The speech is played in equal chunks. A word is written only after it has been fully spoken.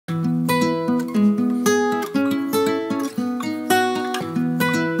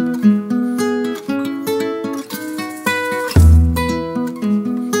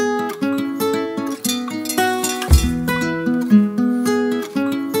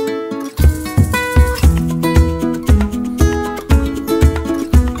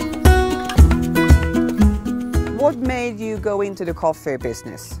into the coffee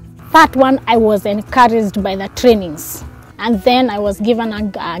business? That one I was encouraged by the trainings, and then I was given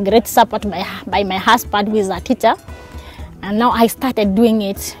a great support by my husband, who is a teacher, and now I started doing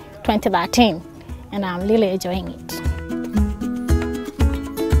it 2013, and I'm really enjoying it.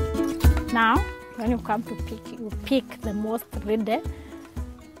 Now, when you come to pick, you pick the most ready.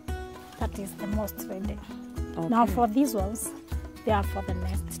 That is the most ready. Okay. Now for these ones, they are for the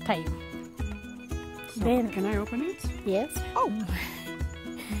next time. So then, can I open it? Yes. Oh.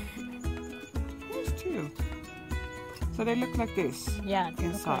 There's two. So they look like this. Yeah.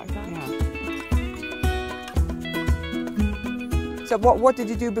 Inside. Like yeah. So what did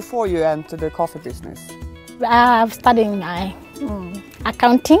you do before you entered the coffee business? I'm studying my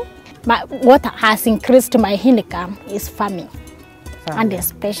accounting. But what has increased my income is farming. And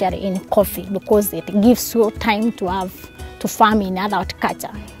especially in coffee, because it gives you time to farm in other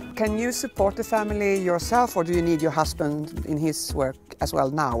horticulture. Can you support the family yourself, or do you need your husband in his work as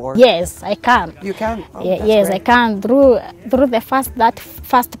well now? Or? Yes, I can. You can? Oh, yeah, yes, great. I can through the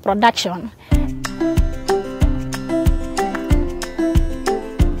first production.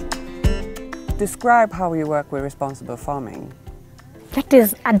 Describe how you work with responsible farming. That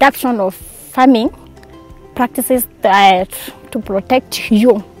is adoption of farming practices to protect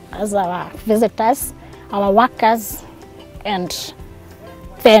you as our visitors, our workers, and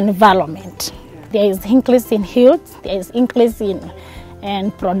the environment. There is increase in yield, there is increase in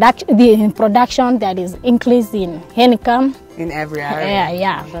production, there is increase in income. In every area?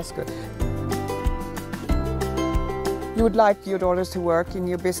 Yeah. Oh, that's good. You would like your daughters to work in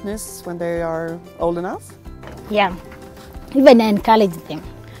your business when they are old enough? Yeah, even I encourage them.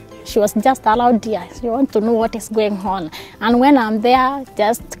 She was just allowed here. She wants to know what is going on. And when I'm there,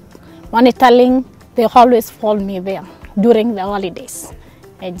 just monitoring, they always follow me there during the holidays,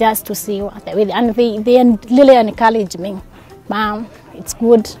 just to see what they will. And they really encourage me. Mom, it's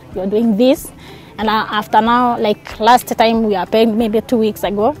good, you're doing this. And after now, like last time we are paying maybe 2 weeks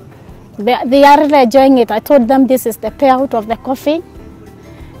ago, they are really enjoying it. I told them this is the payout of the coffee.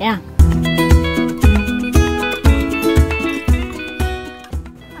 Yeah.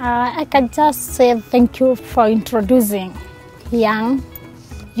 I can just say thank you for introducing young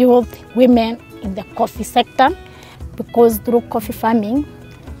youth, women in the coffee sector, because through coffee farming,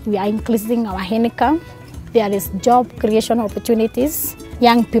 we are increasing our income. There is job creation opportunities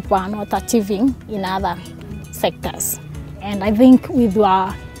young people are not achieving in other sectors. And I think with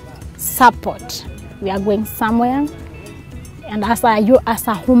our support, we are going somewhere. And as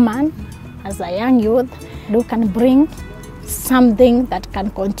a woman, as a young youth, you can bring something that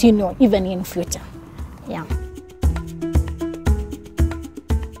can continue even in future. Yeah.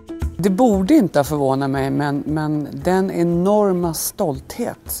 Det borde inte förvåna mig, men den enorma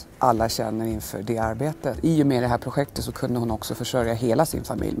stolthet alla känner inför det arbetet. I och med det här projektet så kunde hon också försörja hela sin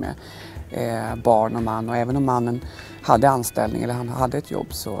familj med barn och man. Och även om mannen hade anställning eller han hade ett jobb,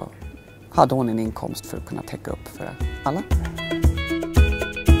 så hade hon en inkomst för att kunna täcka upp för alla.